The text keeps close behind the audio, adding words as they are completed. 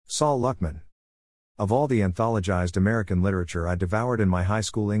Saul Luckman. Of all the anthologized American literature I devoured in my high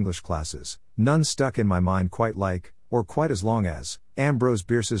school English classes, none stuck in my mind quite like, or quite as long as, Ambrose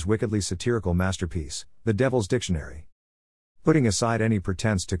Bierce's wickedly satirical masterpiece, The Devil's Dictionary. Putting aside any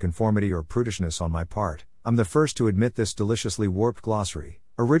pretense to conformity or prudishness on my part, I'm the first to admit this deliciously warped glossary,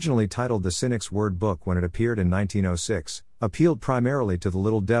 originally titled The Cynic's Word Book when it appeared in 1906, appealed primarily to the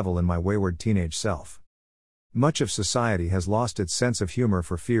little devil in my wayward teenage self. Much of society has lost its sense of humor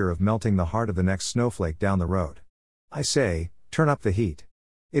for fear of melting the heart of the next snowflake down the road. I say, turn up the heat.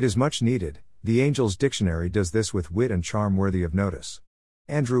 It is much needed. The Angel's Dictionary does this with wit and charm worthy of notice.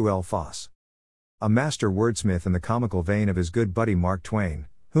 Andrew L. Foss. A master wordsmith in the comical vein of his good buddy Mark Twain,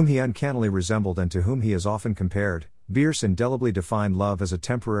 whom he uncannily resembled and to whom he is often compared, Bierce indelibly defined love as a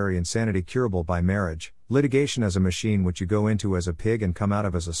temporary insanity curable by marriage, litigation as a machine which you go into as a pig and come out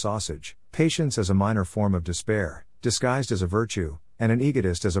of as a sausage, patience as a minor form of despair, disguised as a virtue, and an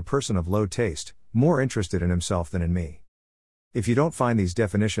egotist as a person of low taste, more interested in himself than in me. If you don't find these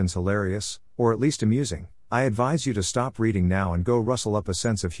definitions hilarious, or at least amusing, I advise you to stop reading now and go rustle up a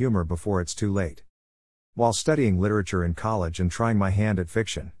sense of humor before it's too late. While studying literature in college and trying my hand at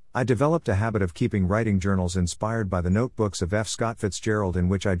fiction, I developed a habit of keeping writing journals inspired by the notebooks of F. Scott Fitzgerald in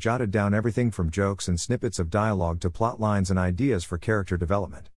which I jotted down everything from jokes and snippets of dialogue to plot lines and ideas for character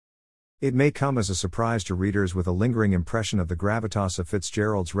development. It may come as a surprise to readers with a lingering impression of the gravitas of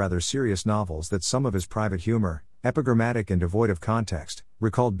Fitzgerald's rather serious novels that some of his private humor, epigrammatic and devoid of context,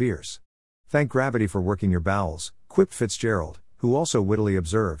 recalled Bierce. Thank gravity for working your bowels, quipped Fitzgerald, who also wittily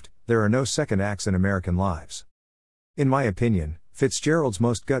observed, there are no second acts in American lives. In my opinion, Fitzgerald's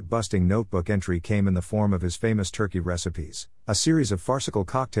most gut-busting notebook entry came in the form of his famous turkey recipes, a series of farcical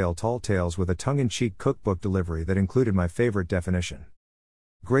cocktail tall tales with a tongue-in-cheek cookbook delivery that included my favorite definition.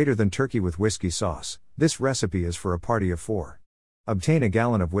 Greater than turkey with whiskey sauce, this recipe is for a party of 4. Obtain a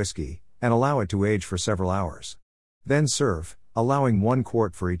gallon of whiskey, and allow it to age for several hours. Then serve, allowing 1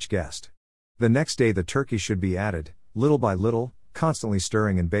 quart for each guest. The next day the turkey should be added, little by little, constantly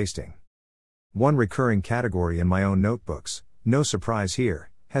stirring and basting. One recurring category in my own notebooks, no surprise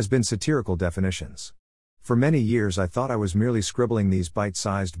here, has been satirical definitions. For many years I thought I was merely scribbling these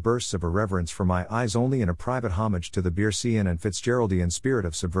bite-sized bursts of irreverence for my eyes only in a private homage to the Biercean and Fitzgeraldian spirit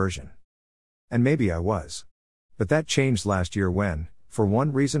of subversion. And maybe I was. But that changed last year when, for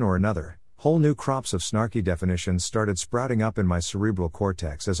one reason or another, whole new crops of snarky definitions started sprouting up in my cerebral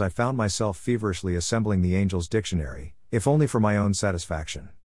cortex as I found myself feverishly assembling the Angel's Dictionary, if only for my own satisfaction.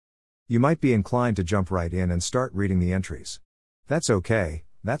 You might be inclined to jump right in and start reading the entries. That's okay,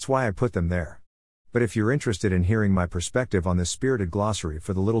 that's why I put them there. But if you're interested in hearing my perspective on this spirited glossary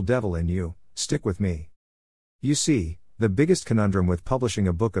for the little devil in you, stick with me. You see, the biggest conundrum with publishing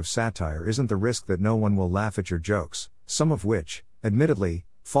a book of satire isn't the risk that no one will laugh at your jokes, some of which, admittedly,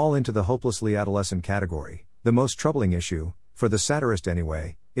 fall into the hopelessly adolescent category. The most troubling issue, for the satirist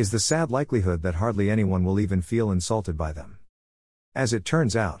anyway, is the sad likelihood that hardly anyone will even feel insulted by them. As it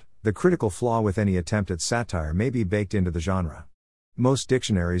turns out, the critical flaw with any attempt at satire may be baked into the genre. Most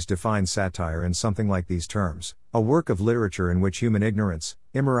dictionaries define satire in something like these terms: a work of literature in which human ignorance,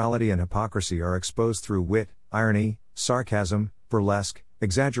 immorality and hypocrisy are exposed through wit, irony, sarcasm, burlesque,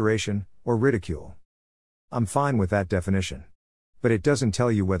 exaggeration, or ridicule. I'm fine with that definition. But it doesn't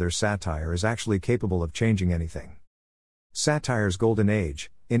tell you whether satire is actually capable of changing anything. Satire's golden age,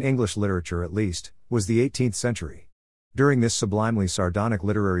 in English literature at least, was the 18th century. During this sublimely sardonic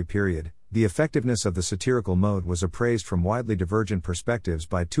literary period, the effectiveness of the satirical mode was appraised from widely divergent perspectives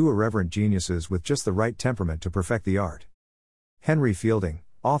by 2 irreverent geniuses with just the right temperament to perfect the art. Henry Fielding,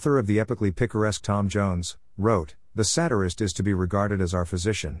 author of the epically picaresque Tom Jones, wrote, "The satirist is to be regarded as our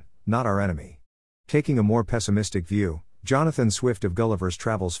physician, not our enemy." Taking a more pessimistic view, Jonathan Swift of Gulliver's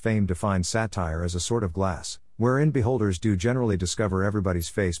Travels fame defined satire as a sort of glass, wherein beholders do generally discover everybody's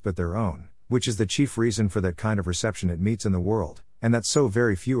face but their own, which is the chief reason for that kind of reception it meets in the world, and that so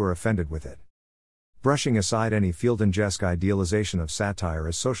very few are offended with it. Brushing aside any Fieldingesque idealization of satire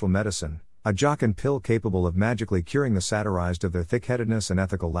as social medicine, a jocund pill capable of magically curing the satirized of their thick-headedness and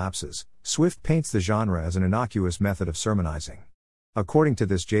ethical lapses, Swift paints the genre as an innocuous method of sermonizing. According to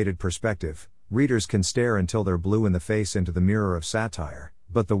this jaded perspective, readers can stare until they're blue in the face into the mirror of satire,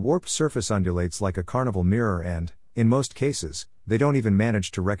 but the warped surface undulates like a carnival mirror and, in most cases, they don't even manage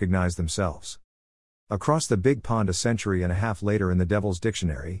to recognize themselves. Across the big pond a century and a half later in the Devil's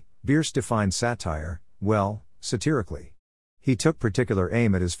Dictionary, Bierce defined satire, well, satirically. He took particular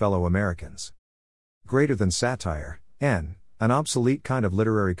aim at his fellow Americans. Greater than satire, an obsolete kind of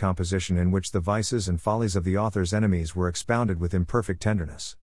literary composition in which the vices and follies of the author's enemies were expounded with imperfect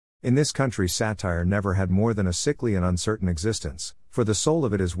tenderness. In this country satire never had more than a sickly and uncertain existence, for the soul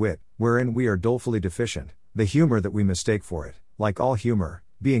of it is wit, wherein we are dolefully deficient, the humor that we mistake for it, like all humor,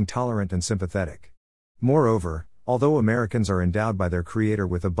 being tolerant and sympathetic. Moreover, although Americans are endowed by their Creator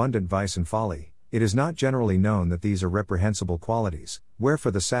with abundant vice and folly, it is not generally known that these are reprehensible qualities,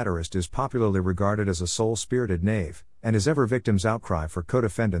 wherefore the satirist is popularly regarded as a soul-spirited knave, and his ever victim's outcry for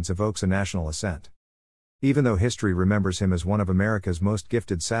co-defendants evokes a national assent. Even though history remembers him as one of America's most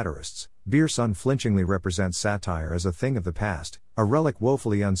gifted satirists, Bierce unflinchingly represents satire as a thing of the past, a relic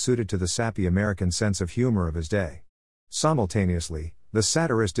woefully unsuited to the sappy American sense of humor of his day. Simultaneously, the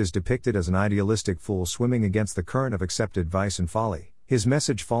satirist is depicted as an idealistic fool swimming against the current of accepted vice and folly, his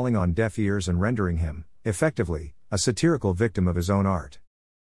message falling on deaf ears and rendering him, effectively, a satirical victim of his own art.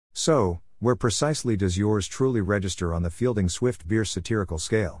 So, where precisely does yours truly register on the Fielding Swift Bierce satirical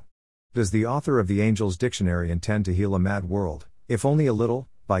scale? Does the author of the Angel's Dictionary intend to heal a mad world, if only a little,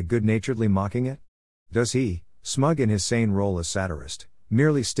 by good-naturedly mocking it? Does he, smug in his sane role as satirist,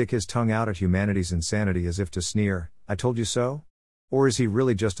 merely stick his tongue out at humanity's insanity as if to sneer, "I told you so"? Or is he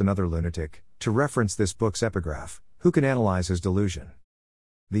really just another lunatic, to reference this book's epigraph, who can analyze his delusion?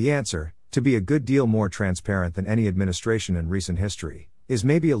 The answer, to be a good deal more transparent than any administration in recent history, is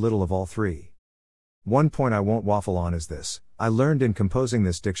maybe a little of all three. One point I won't waffle on is this: I learned in composing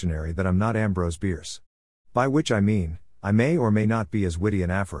this dictionary that I'm not Ambrose Bierce. By which I mean, I may or may not be as witty an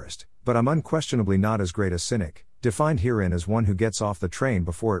aphorist, but I'm unquestionably not as great a cynic, defined herein as one who gets off the train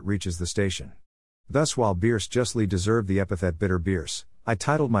before it reaches the station. Thus, while Bierce justly deserved the epithet bitter Bierce, I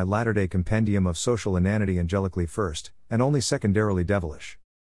titled my latter-day compendium of social inanity angelically first, and only secondarily devilish.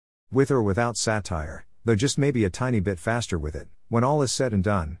 With or without satire, though just maybe a tiny bit faster with it, when all is said and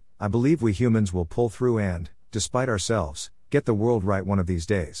done, I believe we humans will pull through and, despite ourselves, get the world right one of these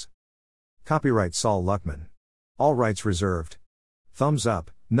days. Copyright Saul Luckman. All rights reserved. Thumbs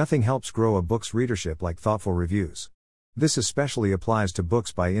up. Nothing helps grow a book's readership like thoughtful reviews. This especially applies to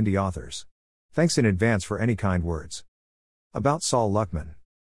books by indie authors. Thanks in advance for any kind words. About Saul Luckman.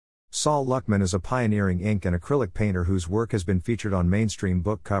 Saul Luckman is a pioneering ink and acrylic painter whose work has been featured on mainstream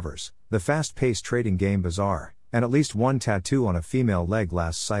book covers, the fast-paced trading game Bazaar, and at least one tattoo on a female leg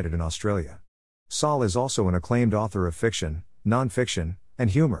last sighted in Australia. Saul is also an acclaimed author of fiction, non-fiction, and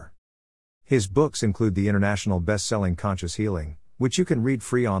humor. His books include the international best-selling Conscious Healing, which you can read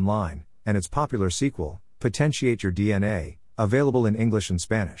free online, and its popular sequel, Potentiate Your DNA, available in English and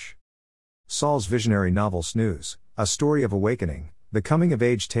Spanish. Saul's visionary novel Snooze, A Story of Awakening, the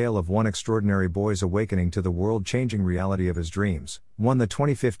coming-of-age tale of one extraordinary boy's awakening to the world-changing reality of his dreams, won the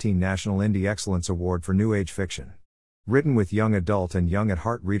 2015 National Indie Excellence Award for New Age Fiction. Written with young adult and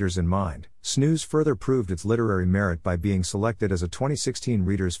young-at-heart readers in mind, Snooze further proved its literary merit by being selected as a 2016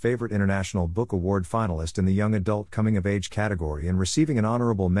 Reader's Favorite International Book Award finalist in the Young Adult Coming-of-Age category and receiving an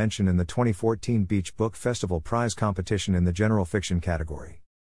honorable mention in the 2014 Beach Book Festival Prize competition in the General Fiction category.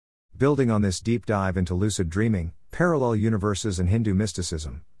 Building on this deep dive into lucid dreaming, parallel universes and Hindu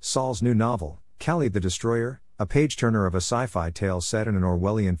mysticism, Saul's new novel, Kali the Destroyer, a page-turner of a sci-fi tale set in an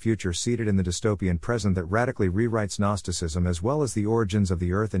Orwellian future seated in the dystopian present that radically rewrites Gnosticism as well as the origins of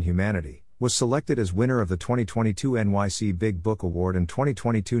the earth and humanity, was selected as winner of the 2022 NYC Big Book Award and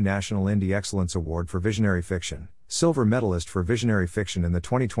 2022 National Indie Excellence Award for Visionary Fiction, silver medalist for Visionary Fiction in the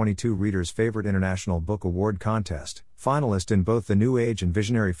 2022 Reader's Favorite International Book Award Contest, finalist in both the New Age and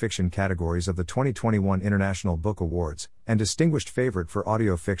Visionary Fiction categories of the 2021 International Book Awards, and distinguished favorite for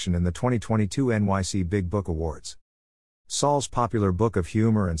audio fiction in the 2022 NYC Big Book Awards. Saul's popular book of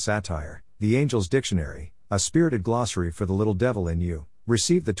humor and satire, The Angel's Dictionary, a spirited glossary for the little devil in you,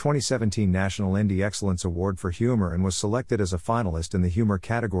 received the 2017 National Indie Excellence Award for Humor and was selected as a finalist in the humor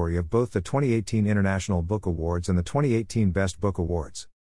category of both the 2018 International Book Awards and the 2018 Best Book Awards.